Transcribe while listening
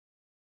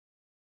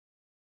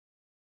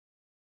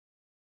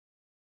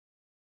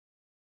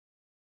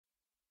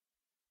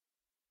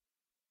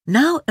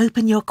Now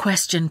open your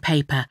question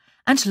paper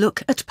and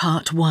look at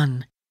part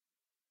 1.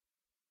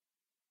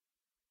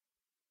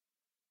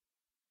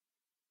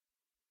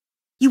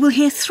 You will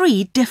hear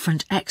 3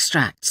 different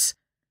extracts.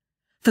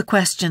 For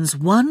questions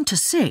 1 to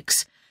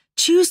 6,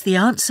 choose the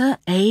answer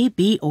A,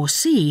 B or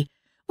C,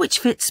 which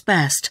fits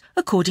best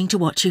according to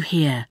what you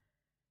hear.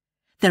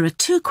 There are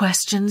 2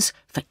 questions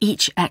for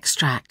each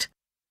extract.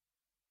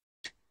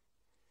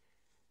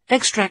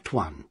 Extract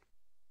 1.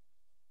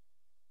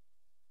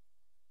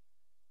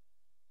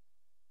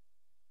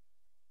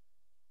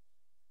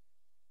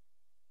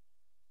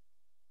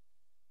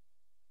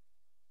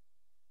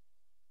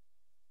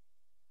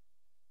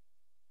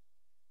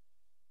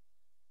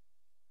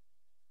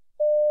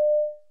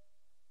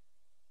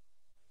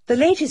 The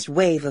latest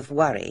wave of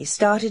worry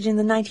started in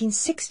the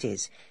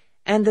 1960s,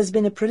 and there's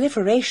been a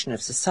proliferation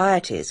of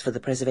societies for the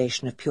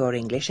preservation of pure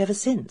English ever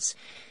since.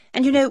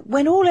 And you know,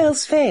 when all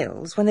else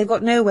fails, when they've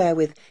got nowhere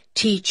with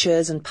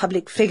teachers and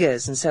public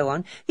figures and so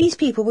on, these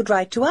people would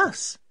write to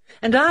us.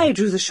 And I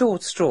drew the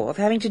short straw of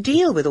having to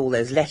deal with all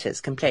those letters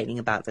complaining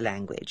about the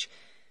language.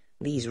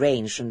 These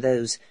range from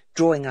those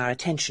drawing our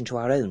attention to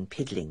our own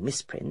piddling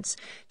misprints,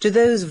 to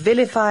those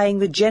vilifying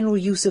the general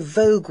use of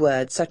vogue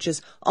words such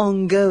as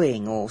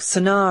ongoing or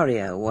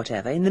scenario or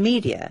whatever in the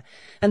media,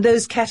 and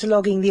those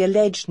cataloguing the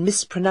alleged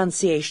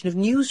mispronunciation of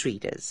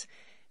newsreaders.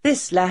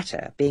 This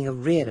latter being a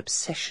real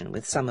obsession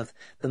with some of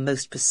the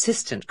most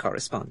persistent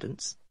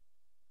correspondents.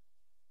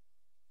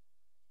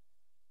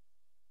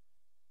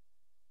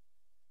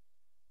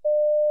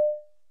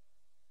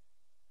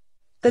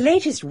 The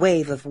latest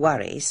wave of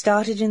worry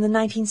started in the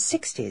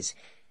 1960s,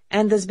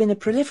 and there's been a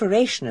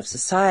proliferation of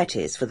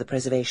societies for the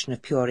preservation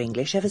of pure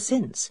English ever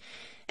since.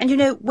 And you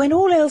know, when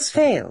all else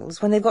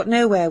fails, when they've got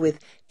nowhere with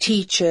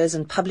teachers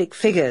and public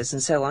figures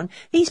and so on,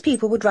 these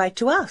people would write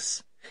to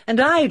us. And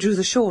I drew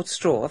the short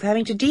straw of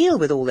having to deal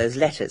with all those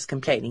letters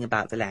complaining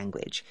about the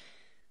language.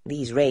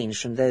 These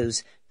range from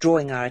those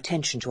drawing our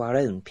attention to our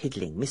own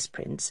piddling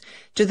misprints,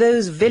 to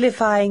those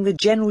vilifying the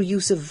general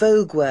use of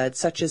vogue words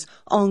such as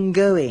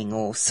ongoing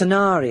or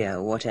scenario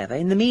or whatever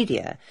in the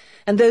media,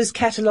 and those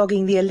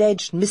cataloguing the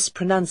alleged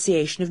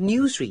mispronunciation of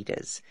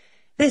newsreaders.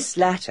 This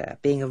latter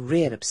being a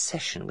real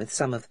obsession with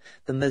some of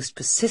the most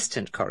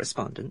persistent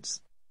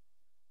correspondents.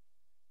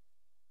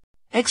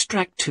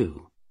 Extract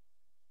 2.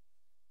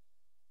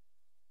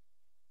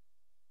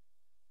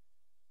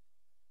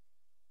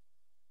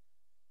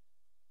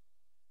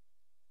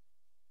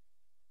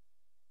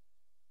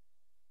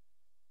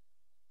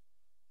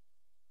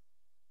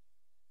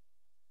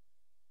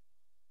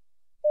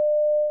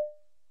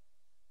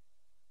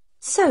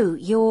 So,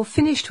 you're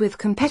finished with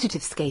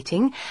competitive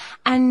skating,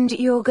 and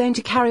you're going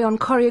to carry on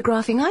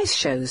choreographing ice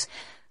shows.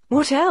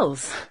 What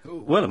else?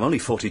 Well, I'm only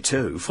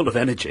 42, full of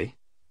energy.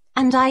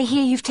 And I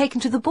hear you've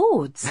taken to the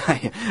boards.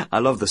 I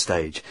love the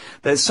stage.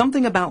 There's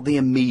something about the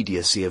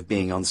immediacy of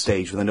being on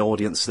stage with an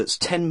audience that's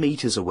 10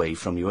 metres away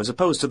from you as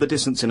opposed to the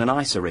distance in an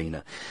ice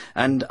arena.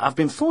 And I've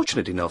been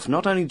fortunate enough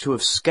not only to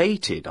have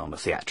skated on a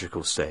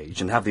theatrical stage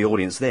and have the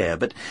audience there,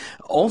 but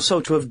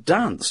also to have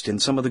danced in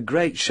some of the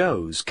great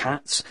shows,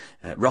 Cats,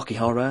 Rocky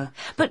Horror.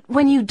 But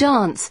when you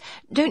dance,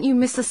 don't you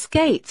miss the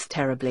skates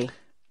terribly?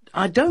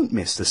 I don't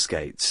miss the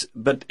skates,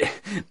 but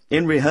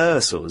in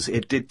rehearsals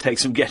it did take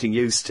some getting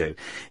used to.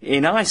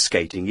 In ice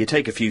skating you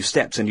take a few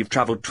steps and you've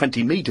travelled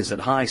 20 metres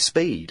at high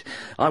speed.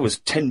 I was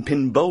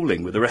 10-pin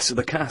bowling with the rest of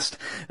the cast.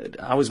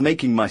 I was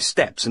making my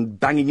steps and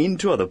banging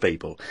into other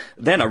people.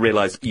 Then I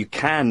realised you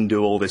can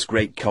do all this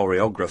great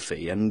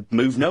choreography and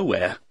move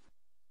nowhere.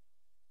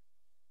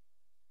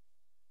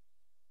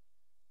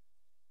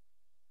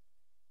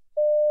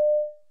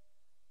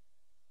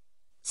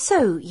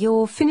 So,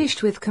 you're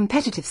finished with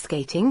competitive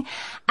skating,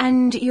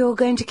 and you're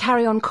going to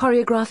carry on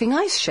choreographing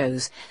ice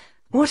shows.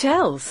 What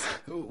else?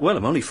 Well,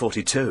 I'm only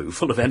 42,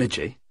 full of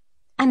energy.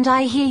 And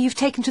I hear you've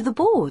taken to the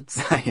boards.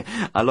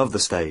 I love the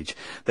stage.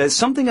 There's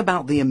something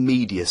about the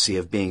immediacy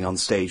of being on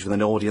stage with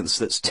an audience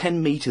that's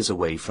 10 metres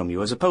away from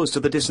you as opposed to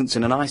the distance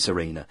in an ice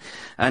arena.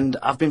 And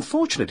I've been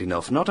fortunate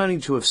enough not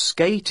only to have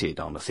skated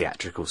on a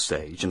theatrical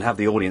stage and have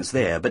the audience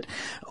there, but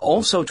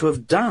also to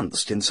have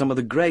danced in some of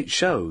the great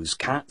shows,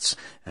 Cats,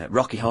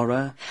 Rocky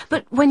Horror.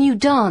 But when you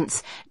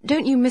dance,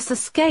 don't you miss the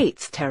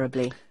skates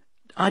terribly?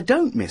 I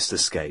don't miss the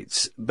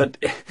skates, but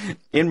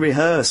in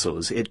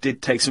rehearsals it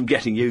did take some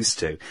getting used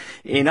to.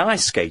 In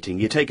ice skating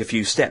you take a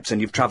few steps and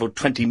you've travelled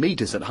 20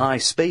 metres at high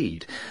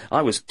speed.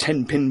 I was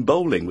 10-pin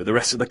bowling with the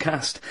rest of the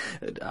cast.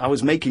 I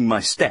was making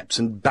my steps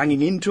and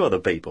banging into other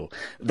people.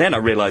 Then I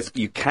realised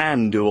you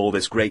can do all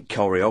this great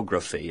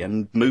choreography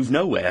and move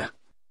nowhere.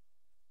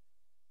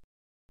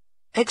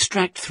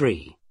 Extract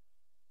 3.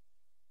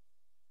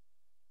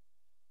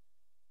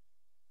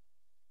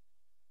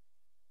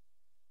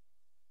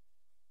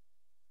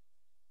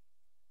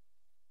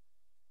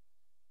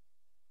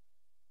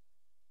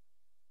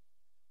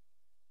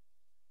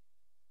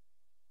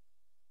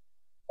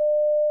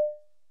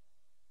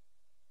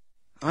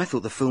 I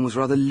thought the film was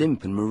rather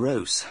limp and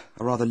morose,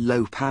 a rather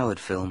low-powered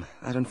film,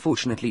 and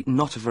unfortunately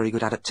not a very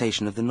good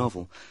adaptation of the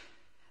novel.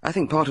 I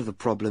think part of the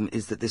problem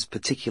is that this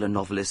particular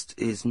novelist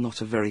is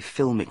not a very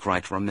filmic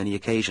writer on many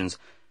occasions.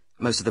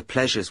 Most of the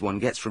pleasures one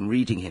gets from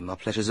reading him are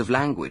pleasures of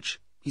language.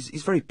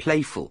 He's very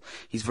playful,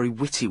 he's very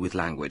witty with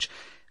language,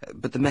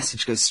 but the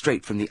message goes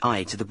straight from the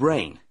eye to the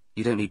brain.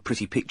 You don't need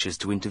pretty pictures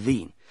to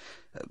intervene.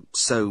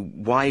 So,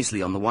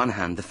 wisely, on the one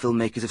hand, the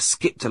filmmakers have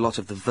skipped a lot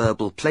of the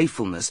verbal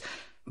playfulness,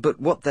 but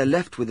what they're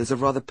left with is a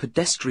rather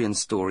pedestrian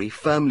story,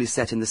 firmly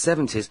set in the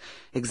 70s,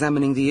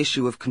 examining the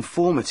issue of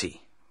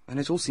conformity, and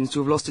it all seems to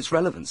have lost its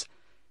relevance.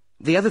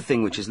 The other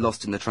thing which is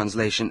lost in the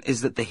translation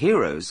is that the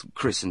heroes,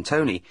 Chris and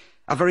Tony,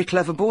 are very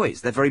clever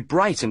boys. They're very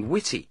bright and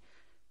witty.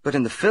 But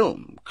in the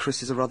film,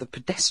 Chris is a rather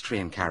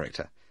pedestrian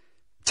character.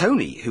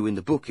 Tony, who in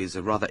the book is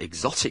a rather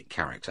exotic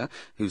character,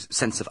 whose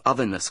sense of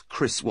otherness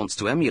Chris wants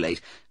to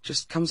emulate,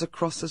 just comes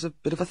across as a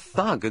bit of a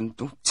thug and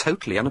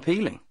totally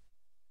unappealing.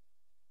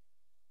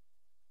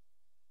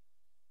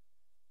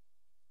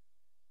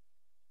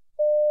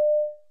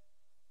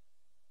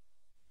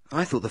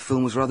 I thought the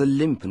film was rather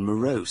limp and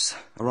morose,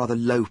 a rather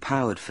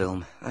low-powered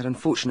film, and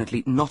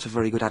unfortunately not a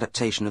very good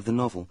adaptation of the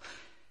novel.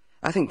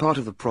 I think part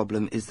of the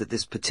problem is that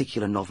this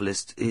particular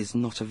novelist is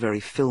not a very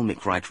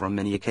filmic writer on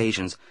many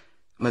occasions.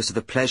 Most of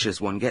the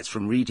pleasures one gets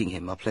from reading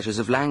him are pleasures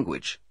of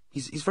language.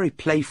 He's very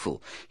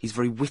playful, he's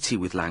very witty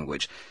with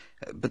language,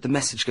 but the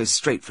message goes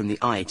straight from the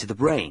eye to the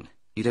brain.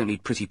 You don't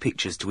need pretty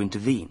pictures to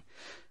intervene.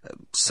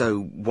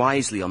 So,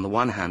 wisely, on the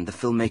one hand, the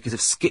filmmakers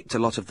have skipped a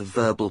lot of the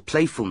verbal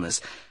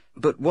playfulness,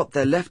 but what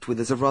they're left with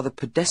is a rather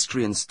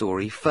pedestrian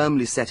story,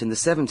 firmly set in the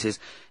 70s,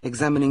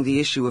 examining the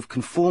issue of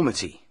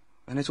conformity,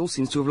 and it all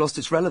seems to have lost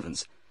its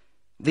relevance.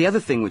 The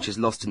other thing which is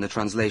lost in the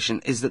translation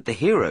is that the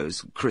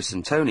heroes, Chris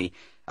and Tony,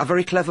 are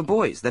very clever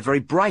boys. They're very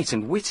bright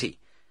and witty.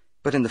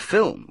 But in the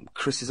film,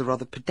 Chris is a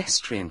rather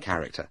pedestrian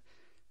character.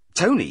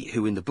 Tony,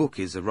 who in the book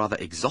is a rather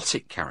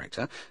exotic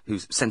character,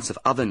 whose sense of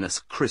otherness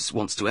Chris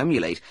wants to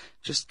emulate,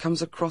 just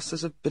comes across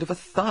as a bit of a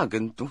thug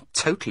and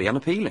totally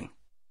unappealing.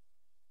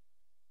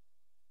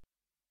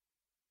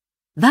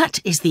 That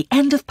is the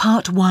end of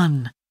part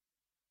 1.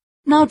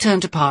 Now turn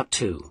to part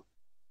 2.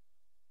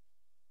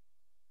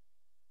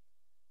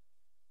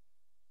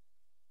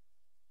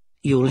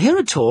 You'll hear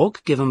a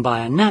talk given by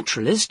a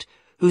naturalist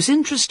who's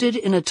interested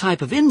in a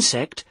type of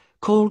insect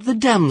called the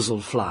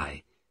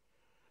damselfly.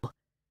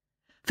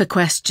 For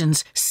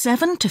questions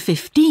 7 to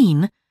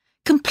 15,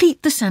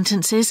 complete the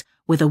sentences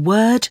with a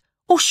word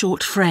or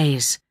short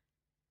phrase.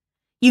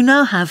 You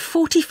now have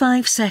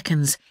 45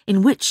 seconds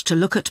in which to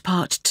look at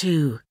part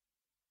 2.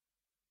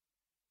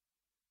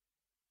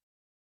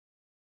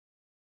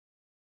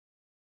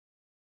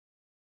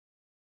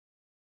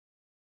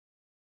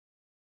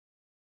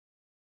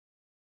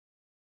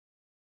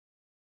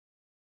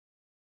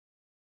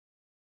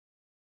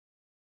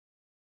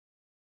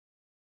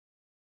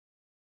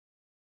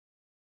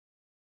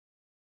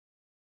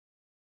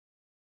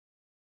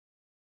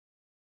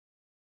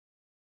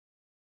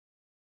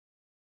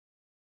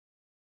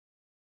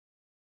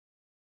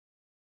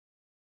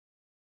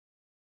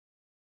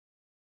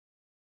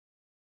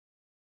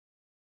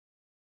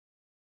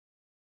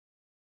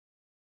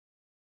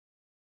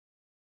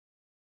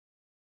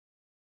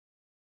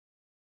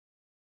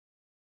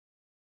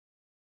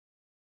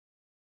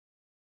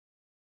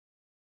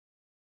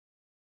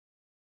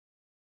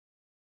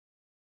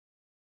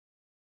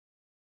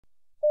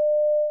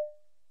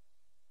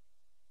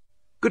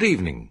 Good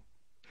evening.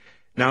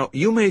 Now,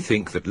 you may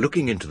think that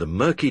looking into the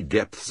murky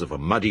depths of a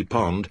muddy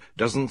pond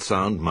doesn't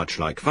sound much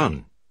like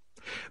fun.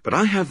 But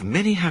I have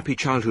many happy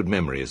childhood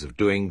memories of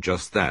doing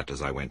just that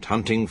as I went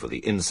hunting for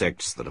the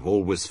insects that have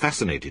always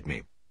fascinated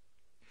me.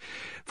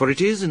 For it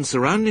is in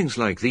surroundings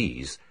like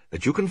these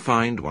that you can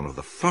find one of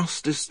the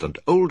fastest and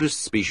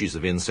oldest species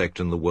of insect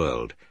in the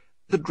world,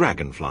 the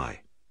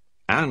dragonfly,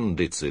 and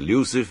its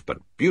elusive but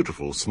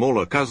beautiful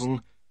smaller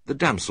cousin, the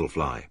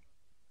damselfly.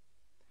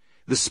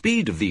 The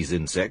speed of these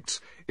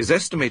insects is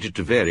estimated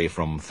to vary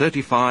from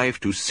 35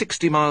 to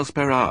 60 miles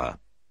per hour,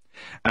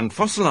 and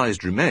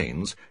fossilized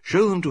remains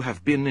show them to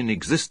have been in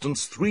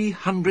existence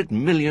 300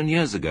 million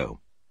years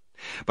ago.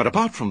 But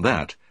apart from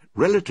that,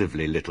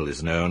 relatively little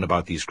is known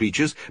about these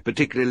creatures,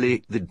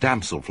 particularly the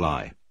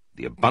damselfly,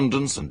 the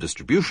abundance and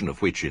distribution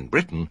of which in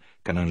Britain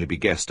can only be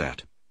guessed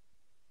at.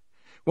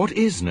 What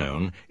is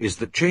known is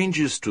that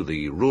changes to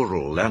the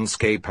rural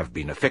landscape have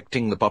been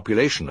affecting the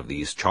population of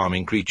these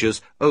charming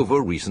creatures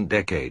over recent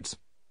decades.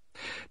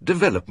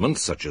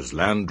 Developments such as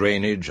land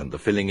drainage and the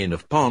filling in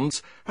of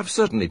ponds have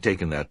certainly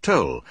taken their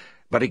toll,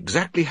 but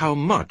exactly how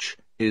much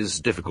is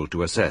difficult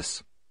to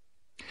assess.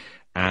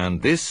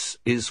 And this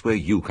is where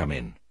you come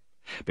in,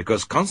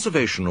 because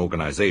conservation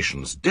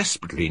organizations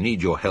desperately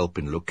need your help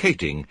in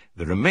locating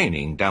the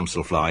remaining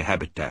damselfly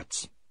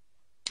habitats.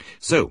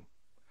 So,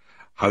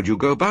 how do you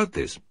go about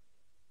this?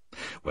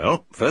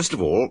 Well, first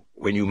of all,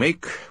 when you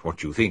make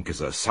what you think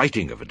is a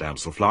sighting of a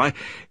damselfly,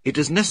 it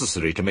is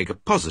necessary to make a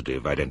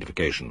positive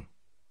identification.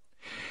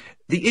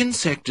 The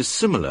insect is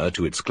similar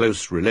to its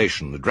close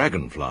relation, the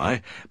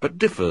dragonfly, but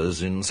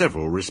differs in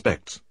several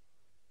respects.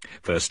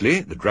 Firstly,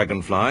 the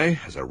dragonfly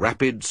has a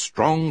rapid,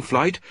 strong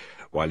flight,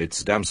 while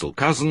its damsel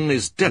cousin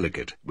is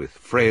delicate, with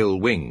frail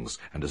wings,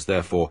 and is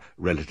therefore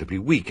relatively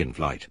weak in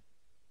flight.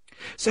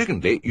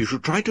 Secondly, you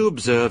should try to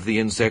observe the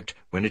insect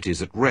when it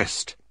is at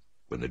rest.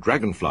 When the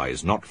dragonfly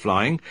is not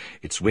flying,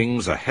 its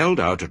wings are held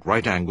out at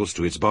right angles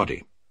to its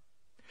body.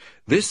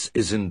 This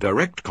is in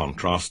direct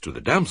contrast to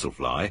the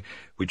damselfly,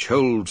 which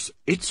holds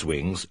its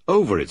wings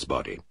over its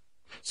body,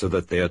 so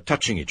that they are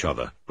touching each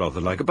other,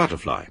 rather like a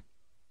butterfly.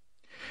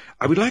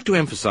 I would like to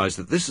emphasize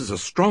that this is a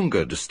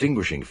stronger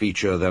distinguishing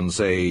feature than,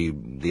 say,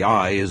 the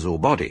eyes or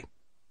body.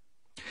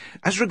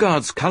 As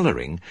regards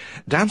colouring,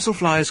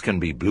 damselflies can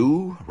be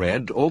blue,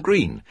 red, or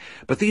green,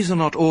 but these are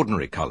not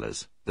ordinary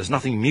colours. There's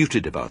nothing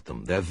muted about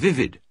them. They're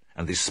vivid,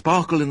 and they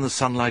sparkle in the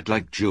sunlight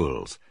like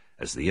jewels,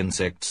 as the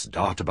insects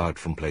dart about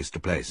from place to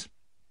place.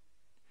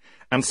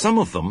 And some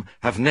of them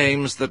have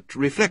names that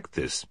reflect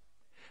this: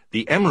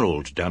 the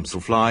emerald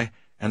damselfly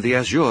and the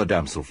azure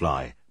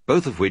damselfly,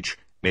 both of which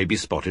may be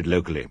spotted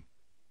locally.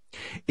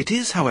 It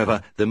is,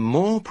 however, the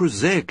more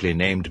prosaically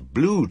named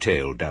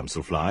blue-tailed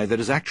damselfly that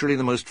is actually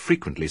the most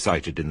frequently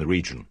sighted in the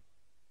region.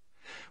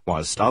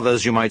 Whilst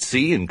others you might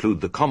see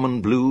include the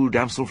common blue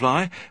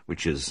damselfly,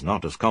 which is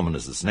not as common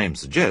as its name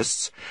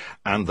suggests,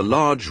 and the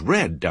large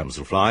red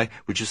damselfly,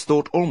 which is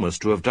thought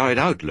almost to have died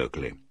out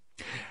locally.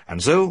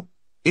 And so,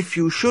 if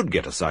you should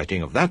get a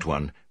sighting of that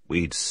one,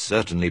 we'd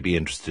certainly be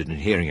interested in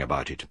hearing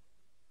about it.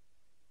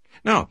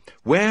 Now,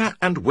 where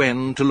and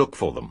when to look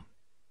for them?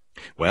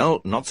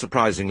 Well, not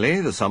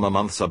surprisingly, the summer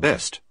months are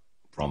best,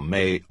 from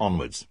May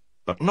onwards,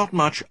 but not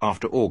much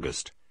after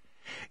August.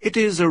 It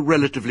is a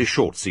relatively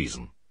short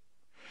season,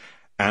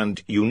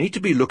 and you need to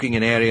be looking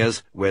in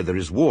areas where there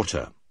is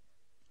water.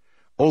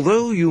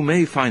 Although you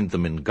may find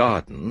them in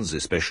gardens,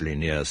 especially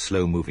near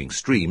slow-moving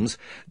streams,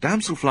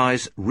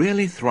 damselflies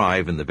really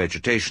thrive in the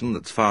vegetation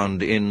that's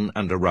found in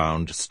and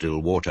around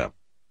still water.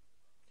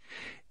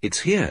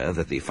 It's here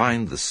that they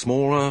find the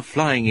smaller,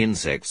 flying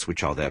insects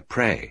which are their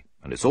prey,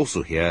 and it's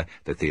also here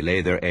that they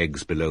lay their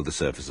eggs below the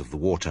surface of the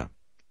water.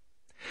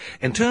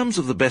 In terms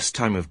of the best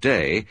time of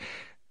day,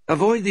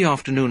 avoid the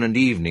afternoon and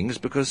evenings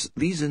because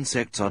these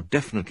insects are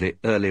definitely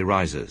early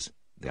risers.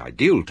 The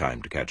ideal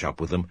time to catch up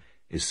with them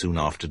is soon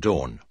after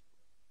dawn.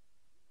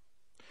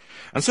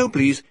 And so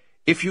please,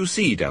 if you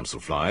see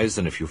damselflies,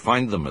 and if you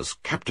find them as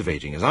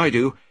captivating as I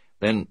do,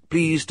 then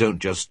please don't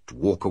just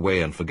walk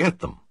away and forget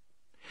them.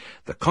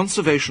 The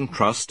Conservation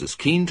Trust is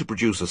keen to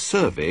produce a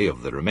survey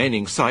of the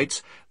remaining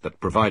sites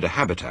that provide a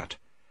habitat,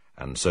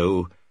 and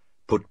so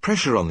put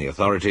pressure on the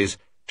authorities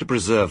to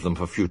preserve them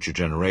for future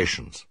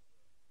generations.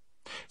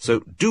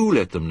 So do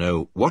let them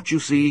know what you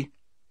see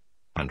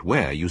and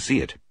where you see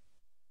it.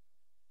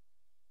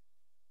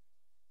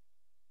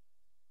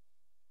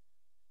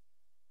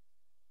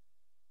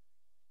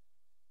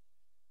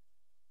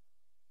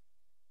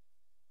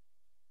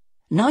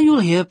 Now you'll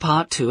hear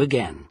part 2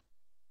 again.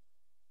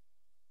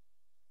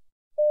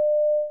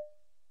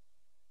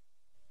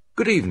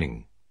 Good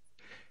evening.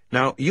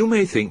 Now, you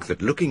may think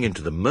that looking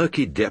into the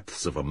murky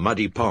depths of a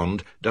muddy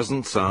pond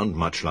doesn't sound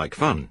much like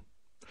fun.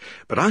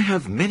 But I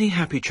have many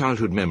happy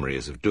childhood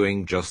memories of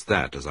doing just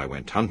that as I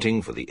went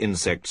hunting for the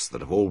insects that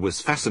have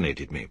always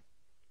fascinated me.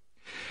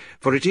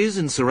 For it is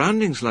in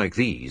surroundings like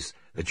these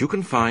that you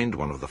can find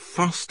one of the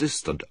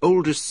fastest and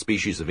oldest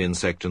species of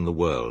insect in the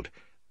world,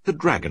 the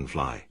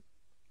dragonfly,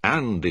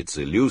 and its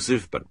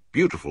elusive but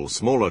beautiful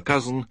smaller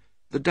cousin,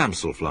 the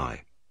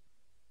damselfly.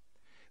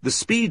 The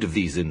speed of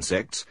these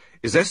insects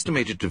is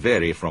estimated to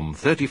vary from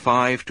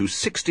 35 to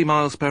 60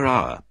 miles per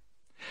hour,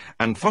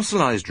 and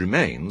fossilized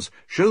remains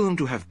show them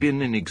to have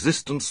been in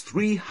existence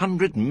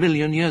 300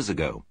 million years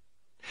ago.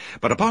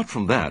 But apart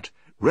from that,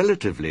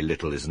 relatively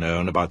little is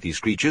known about these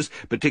creatures,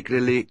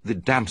 particularly the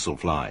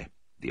damselfly,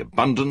 the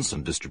abundance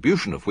and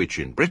distribution of which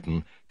in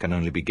Britain can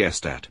only be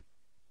guessed at.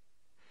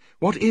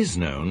 What is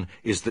known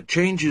is that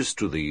changes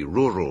to the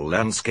rural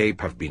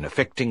landscape have been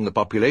affecting the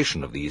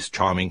population of these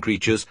charming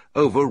creatures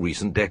over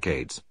recent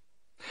decades.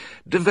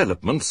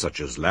 Developments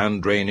such as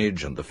land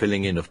drainage and the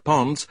filling in of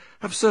ponds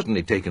have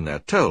certainly taken their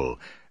toll,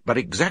 but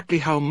exactly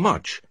how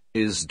much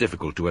is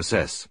difficult to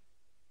assess.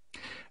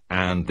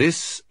 And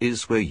this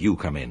is where you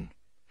come in,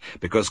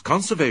 because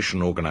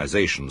conservation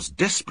organizations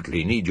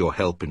desperately need your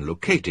help in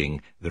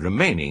locating the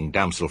remaining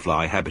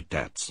damselfly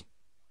habitats.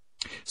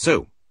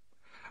 So,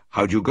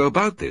 how do you go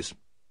about this?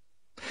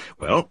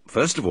 Well,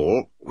 first of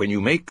all, when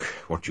you make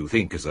what you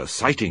think is a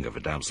sighting of a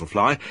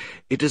damselfly,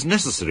 it is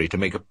necessary to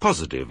make a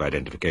positive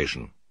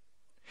identification.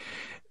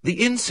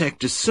 The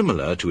insect is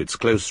similar to its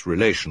close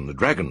relation, the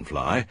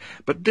dragonfly,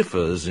 but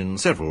differs in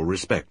several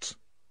respects.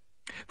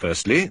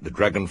 Firstly, the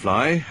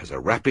dragonfly has a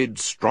rapid,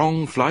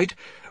 strong flight,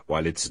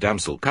 while its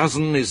damsel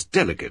cousin is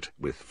delicate,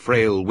 with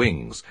frail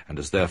wings, and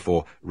is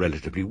therefore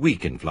relatively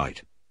weak in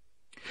flight.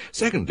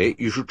 Secondly,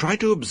 you should try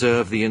to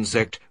observe the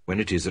insect when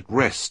it is at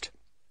rest.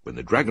 When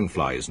the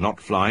dragonfly is not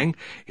flying,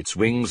 its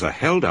wings are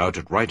held out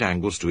at right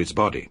angles to its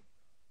body.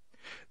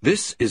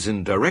 This is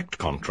in direct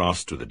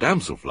contrast to the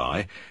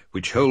damselfly,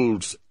 which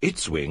holds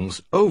its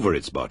wings over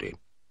its body,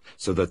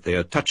 so that they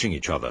are touching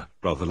each other,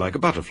 rather like a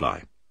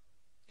butterfly.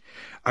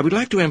 I would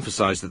like to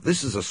emphasize that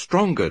this is a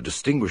stronger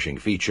distinguishing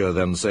feature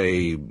than,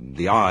 say,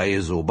 the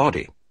eyes or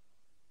body.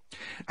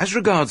 As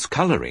regards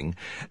colouring,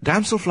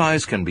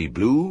 damselflies can be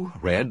blue,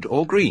 red,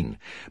 or green,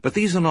 but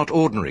these are not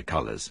ordinary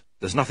colours.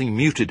 There's nothing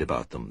muted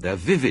about them. They're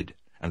vivid,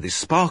 and they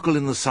sparkle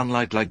in the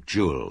sunlight like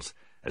jewels,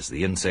 as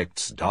the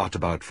insects dart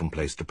about from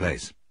place to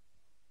place.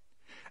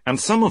 And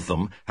some of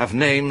them have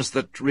names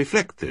that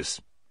reflect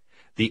this.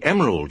 The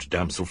emerald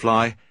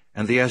damselfly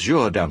and the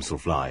azure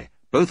damselfly,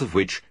 both of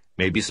which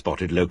may be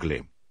spotted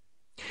locally.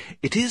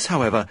 It is,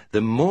 however,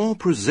 the more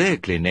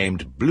prosaically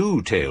named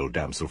blue-tailed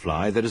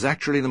damselfly that is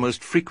actually the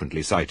most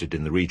frequently sighted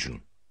in the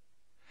region.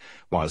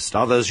 Whilst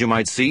others you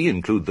might see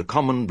include the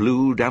common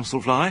blue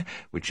damselfly,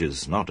 which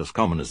is not as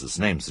common as its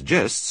name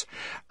suggests,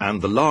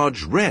 and the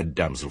large red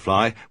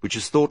damselfly, which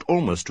is thought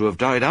almost to have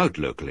died out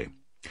locally.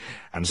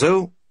 And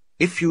so,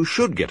 if you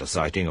should get a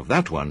sighting of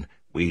that one,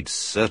 we'd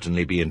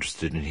certainly be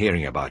interested in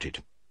hearing about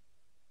it.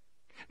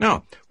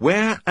 Now,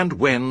 where and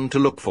when to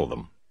look for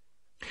them?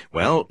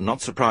 Well,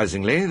 not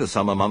surprisingly, the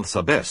summer months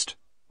are best,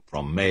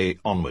 from May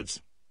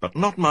onwards, but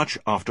not much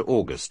after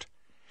August.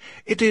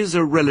 It is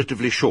a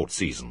relatively short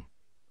season,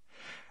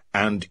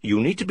 and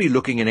you need to be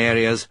looking in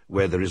areas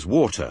where there is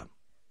water.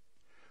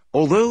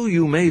 Although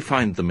you may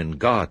find them in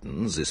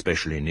gardens,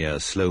 especially near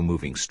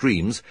slow-moving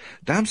streams,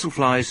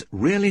 damselflies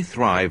really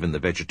thrive in the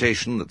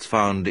vegetation that's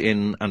found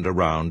in and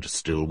around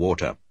still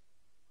water.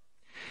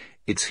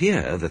 It's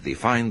here that they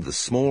find the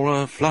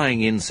smaller,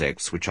 flying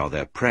insects which are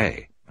their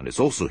prey, and it's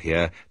also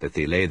here that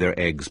they lay their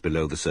eggs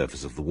below the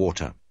surface of the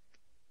water.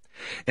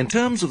 In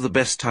terms of the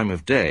best time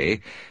of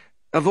day,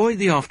 avoid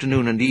the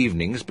afternoon and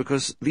evenings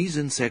because these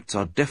insects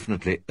are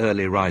definitely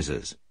early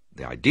risers.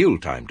 The ideal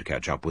time to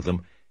catch up with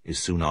them is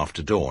soon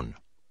after dawn.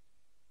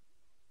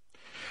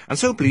 And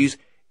so please,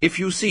 if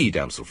you see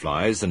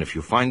damselflies, and if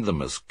you find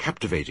them as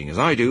captivating as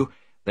I do,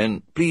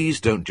 then please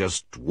don't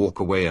just walk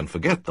away and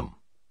forget them.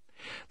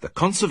 The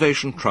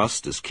Conservation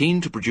Trust is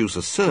keen to produce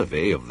a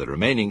survey of the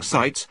remaining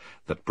sites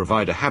that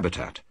provide a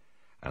habitat,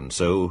 and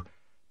so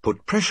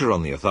put pressure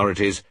on the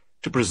authorities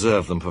to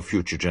preserve them for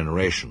future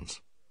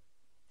generations.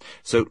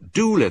 So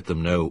do let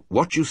them know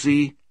what you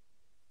see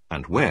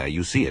and where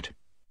you see it.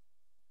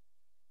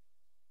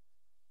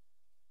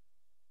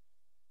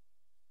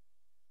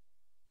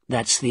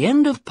 That's the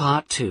end of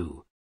part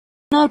 2.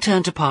 Now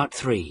turn to part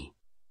 3.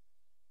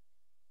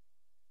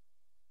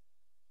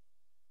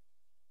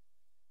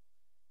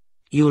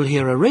 You'll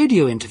hear a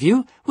radio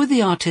interview with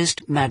the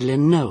artist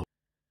Madeleine Knoll.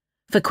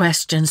 For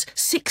questions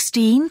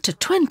 16 to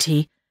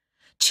 20,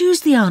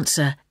 choose the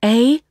answer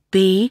A,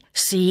 B,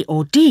 C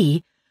or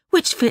D,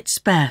 which fits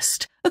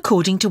best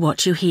according to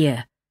what you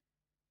hear.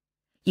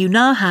 You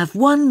now have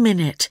 1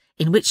 minute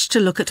in which to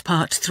look at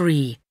part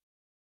 3.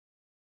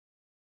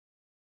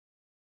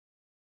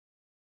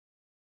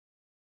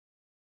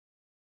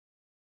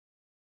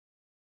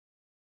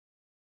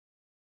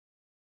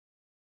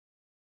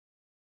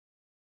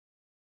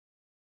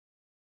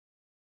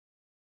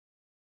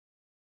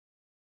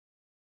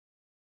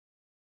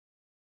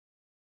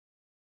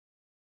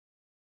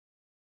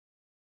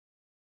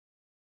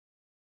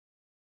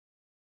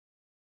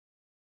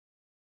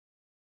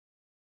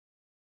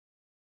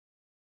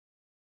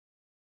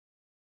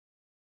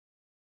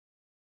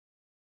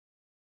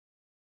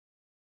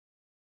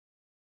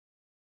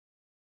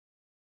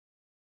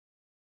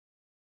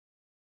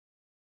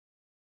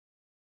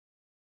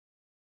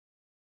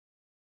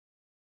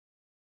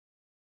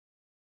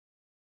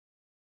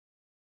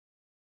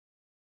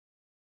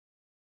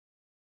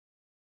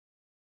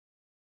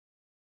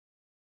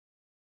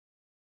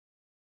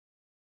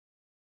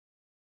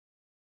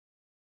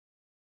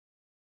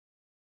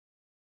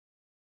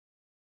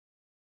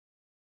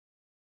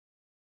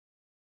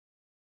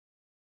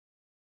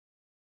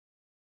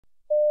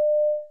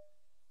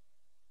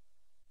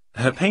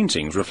 Her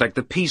paintings reflect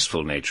the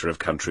peaceful nature of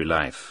country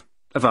life.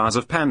 A vase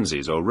of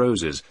pansies or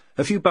roses,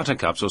 a few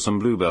buttercups or some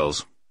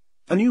bluebells.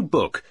 A new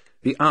book,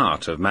 The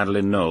Art of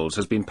Madeleine Knowles,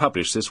 has been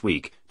published this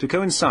week to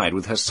coincide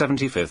with her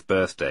 75th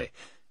birthday,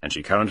 and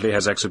she currently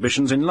has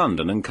exhibitions in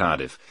London and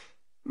Cardiff.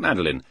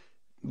 Madeleine,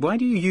 why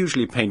do you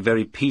usually paint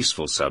very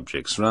peaceful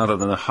subjects rather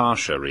than the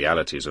harsher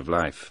realities of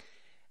life?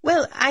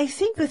 Well, I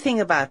think the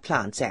thing about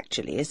plants,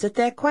 actually, is that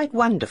they're quite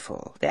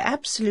wonderful. They're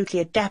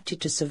absolutely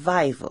adapted to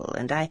survival,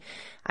 and I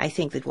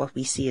think that what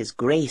we see as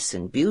grace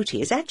and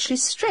beauty is actually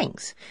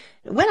strength.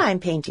 When I'm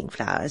painting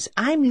flowers,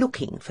 I'm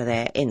looking for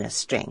their inner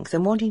strength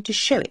and wanting to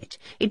show it.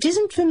 It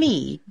isn't, for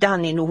me,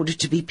 done in order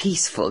to be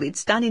peaceful.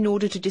 It's done in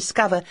order to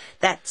discover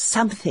that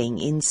something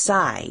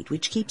inside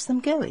which keeps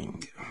them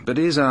going. But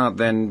is art,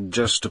 then,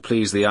 just to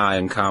please the eye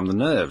and calm the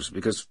nerves?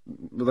 Because,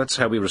 well, that's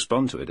how we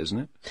respond to it, isn't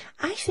it?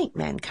 I think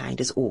mankind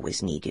has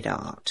always needed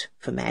art.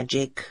 For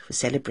magic, for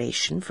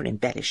celebration, for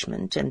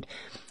embellishment, and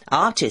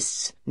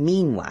artists,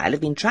 meanwhile,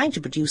 have been trying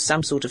to produce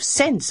some sort of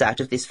sense out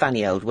of this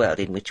funny old world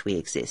in which we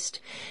exist.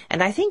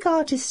 And I think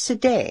artists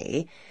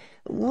today,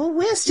 well,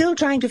 we're still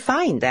trying to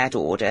find that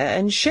order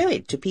and show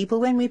it to people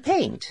when we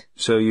paint.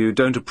 So you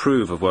don't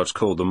approve of what's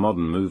called the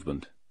modern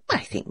movement? I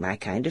think my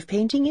kind of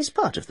painting is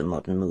part of the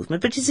modern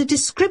movement, but it's a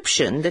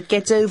description that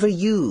gets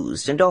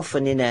overused and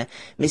often in a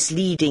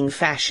misleading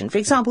fashion. For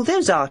example,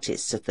 those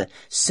artists at the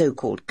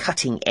so-called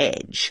cutting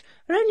edge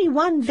are only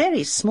one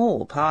very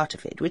small part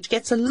of it, which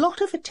gets a lot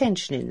of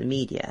attention in the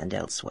media and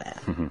elsewhere.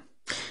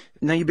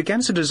 Now, you began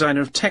as a designer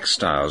of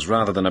textiles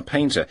rather than a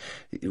painter.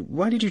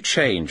 Why did you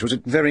change? Was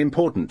it very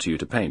important to you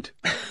to paint?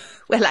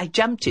 Well, I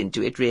jumped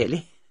into it,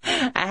 really.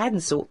 I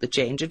hadn't sought the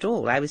change at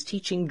all. I was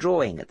teaching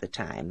drawing at the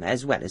time,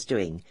 as well as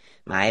doing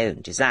my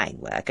own design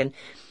work, and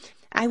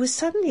I was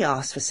suddenly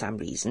asked for some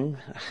reason,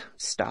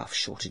 staff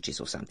shortages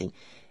or something,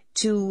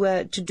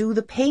 to do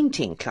the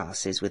painting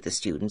classes with the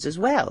students as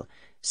well.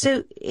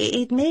 So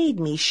it made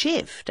me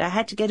shift. I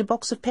had to get a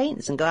box of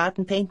paints and go out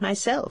and paint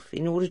myself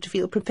in order to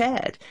feel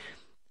prepared.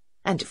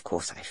 And, of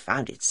course, I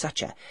found it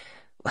such a,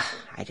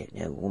 I don't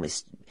know,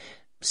 almost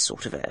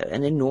sort of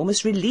an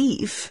enormous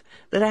relief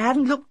that I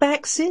haven't looked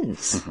back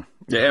since.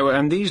 Yeah, well,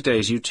 and these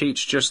days you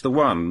teach just the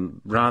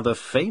one rather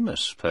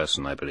famous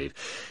person, I believe.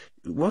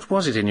 What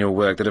was it in your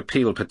work that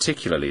appealed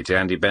particularly to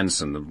Andy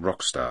Benson, the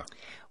rock star?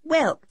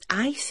 Well,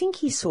 I think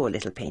he saw a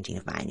little painting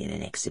of mine in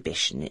an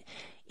exhibition.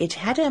 It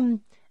had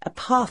a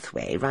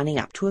pathway running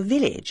up to a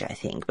village, I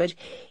think, but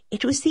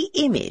it was the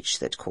image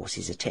that caught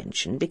his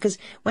attention, because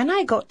when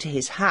I got to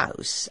his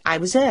house, I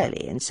was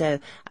early, and so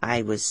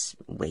I was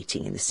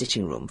waiting in the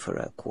sitting room for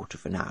a quarter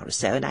of an hour or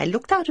so, and I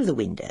looked out of the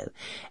window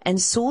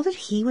and saw that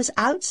he was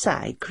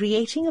outside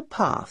creating a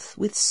path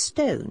with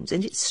stones,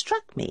 and it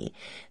struck me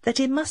that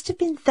it must have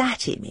been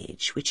that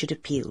image which had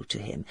appealed to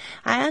him.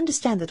 I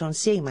understand that on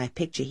seeing my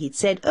picture he'd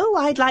said, "Oh,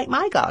 I'd like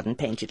my garden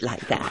painted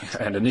like that."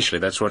 And initially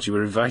that's what you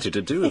were invited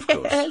to do, of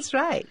course. That's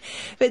right.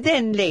 But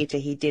then later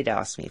he did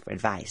ask me for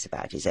advice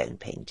about his own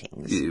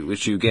paintings.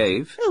 Which you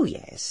gave? Oh,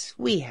 yes.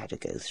 We had to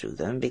go through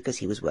them because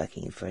he was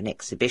working for an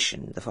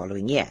exhibition the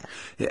following year.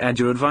 And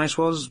your advice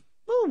was?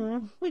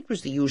 Oh, it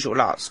was the usual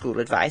art school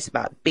advice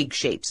about big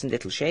shapes and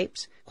little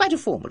shapes. Quite a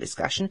formal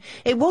discussion.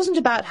 It wasn't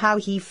about how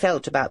he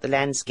felt about the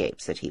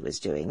landscapes that he was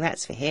doing.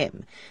 That's for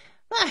him.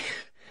 I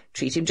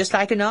treat him just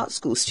like an art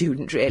school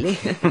student, really.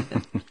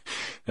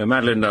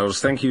 Madeline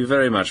Knowles, thank you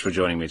very much for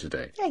joining me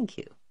today. Thank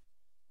you.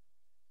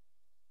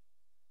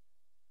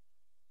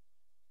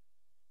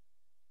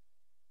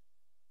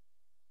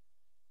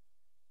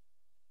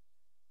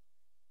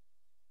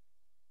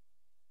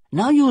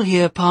 Now you'll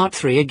hear part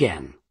 3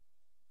 again.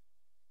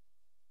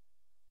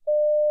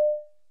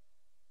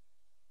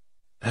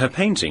 Her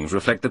paintings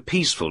reflect the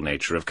peaceful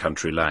nature of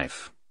country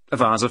life. A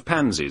vase of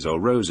pansies or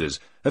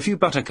roses, a few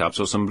buttercups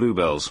or some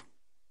bluebells.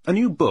 A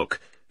new book,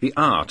 The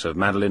Art of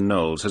Madeline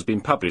Knowles, has been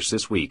published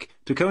this week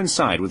to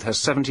coincide with her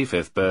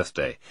 75th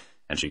birthday,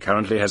 and she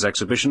currently has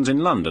exhibitions in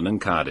London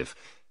and Cardiff.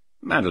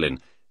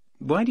 Madeline,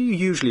 why do you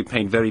usually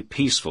paint very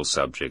peaceful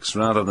subjects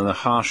rather than the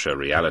harsher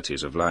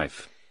realities of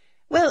life?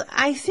 Well,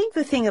 I think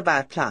the thing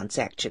about plants,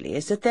 actually,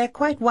 is that they're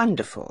quite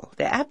wonderful.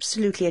 They're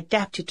absolutely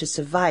adapted to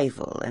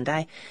survival, and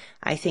I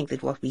think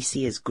that what we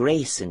see as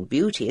grace and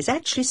beauty is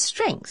actually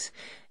strength.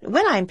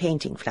 When I'm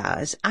painting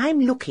flowers, I'm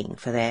looking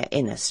for their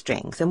inner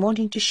strength and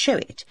wanting to show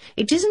it.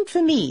 It isn't,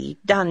 for me,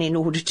 done in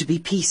order to be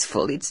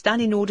peaceful. It's done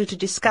in order to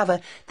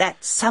discover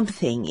that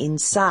something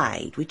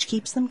inside which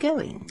keeps them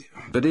going.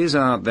 But is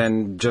art,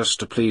 then, just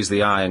to please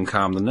the eye and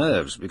calm the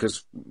nerves?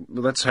 Because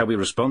that's how we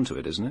respond to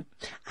it, isn't it?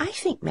 I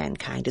think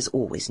mankind has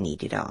always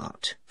needed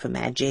art, for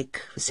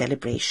magic, for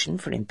celebration,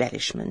 for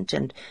embellishment,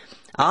 and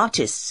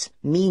artists,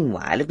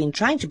 meanwhile, have been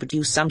trying to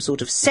produce some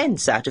sort of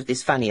sense out of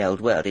this funny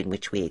old world in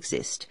which we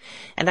exist.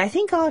 And I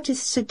think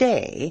artists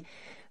today,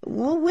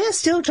 well, we're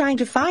still trying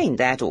to find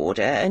that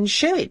order and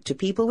show it to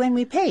people when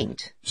we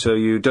paint. So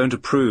you don't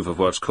approve of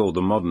what's called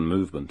the modern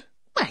movement?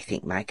 I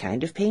think my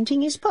kind of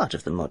painting is part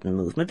of the modern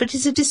movement, but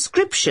it's a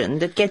description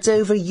that gets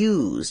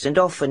overused and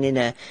often in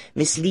a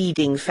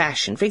misleading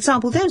fashion. For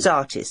example, those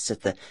artists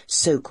at the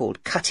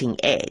so-called cutting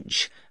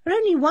edge are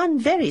only one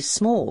very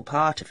small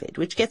part of it,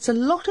 which gets a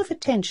lot of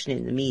attention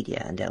in the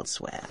media and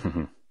elsewhere.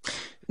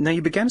 Now,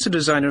 you began as a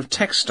designer of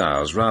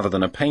textiles rather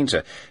than a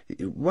painter.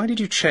 Why did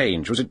you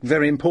change? Was it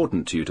very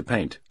important to you to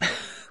paint?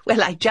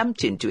 Well, I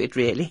jumped into it,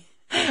 really.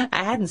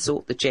 I hadn't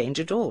sought the change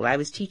at all. I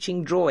was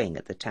teaching drawing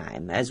at the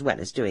time, as well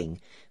as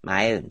doing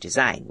my own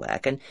design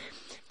work, and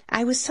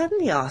I was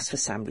suddenly asked for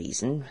some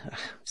reason,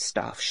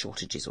 staff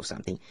shortages or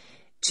something,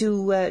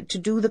 to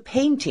do the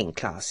painting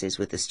classes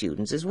with the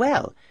students as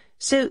well.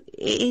 So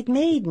it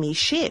made me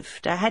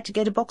shift. I had to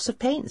get a box of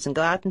paints and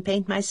go out and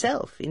paint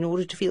myself in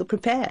order to feel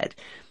prepared.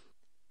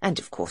 And,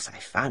 of course, I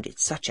found it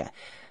such a,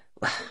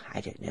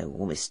 I don't know,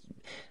 almost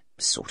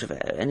sort of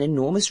an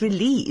enormous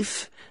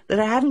relief that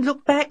I haven't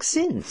looked back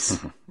since.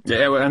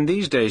 Yeah, well, and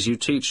these days you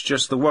teach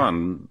just the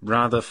one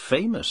rather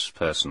famous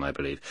person, I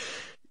believe.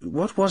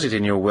 What was it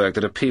in your work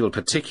that appealed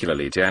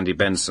particularly to Andy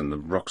Benson, the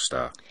rock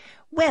star?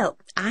 Well,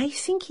 I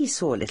think he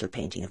saw a little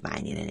painting of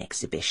mine in an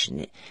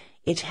exhibition.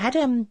 It had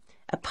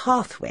a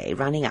pathway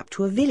running up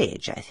to a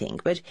village, I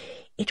think, but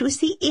It was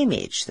the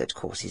image that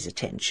caught his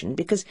attention,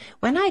 because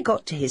when I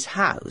got to his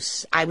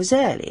house, I was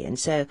early, and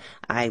so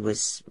I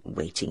was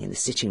waiting in the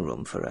sitting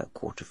room for a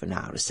quarter of an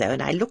hour or so,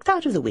 and I looked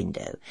out of the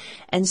window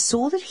and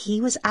saw that he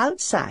was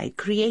outside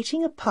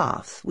creating a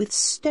path with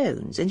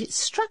stones, and it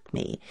struck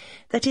me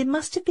that it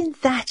must have been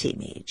that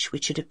image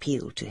which had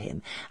appealed to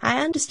him.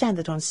 I understand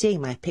that on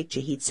seeing my picture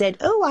he'd said,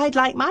 "Oh, I'd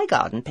like my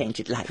garden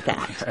painted like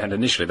that." And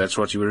initially that's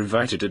what you were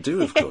invited to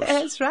do, of course.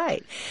 That's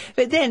right.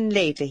 But then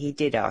later he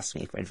did ask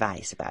me for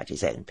advice about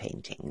his own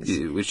paintings.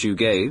 Which you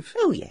gave?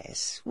 Oh,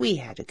 yes. We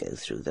had to go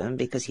through them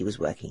because he was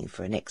working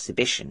for an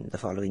exhibition the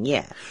following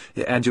year.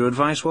 And your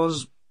advice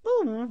was?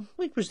 Oh,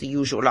 it was the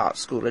usual art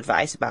school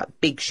advice about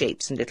big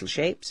shapes and little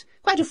shapes.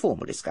 Quite a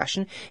formal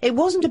discussion. It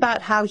wasn't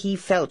about how he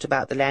felt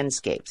about the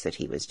landscapes that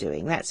he was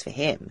doing. That's for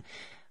him.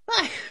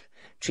 I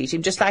treat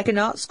him just like an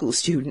art school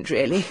student,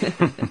 really.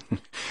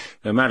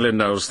 Madeline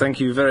Knowles, thank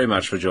you very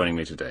much for joining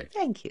me today.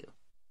 Thank you.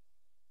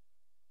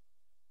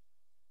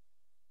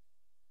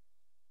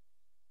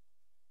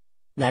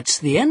 That's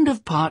the end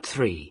of part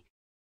 3.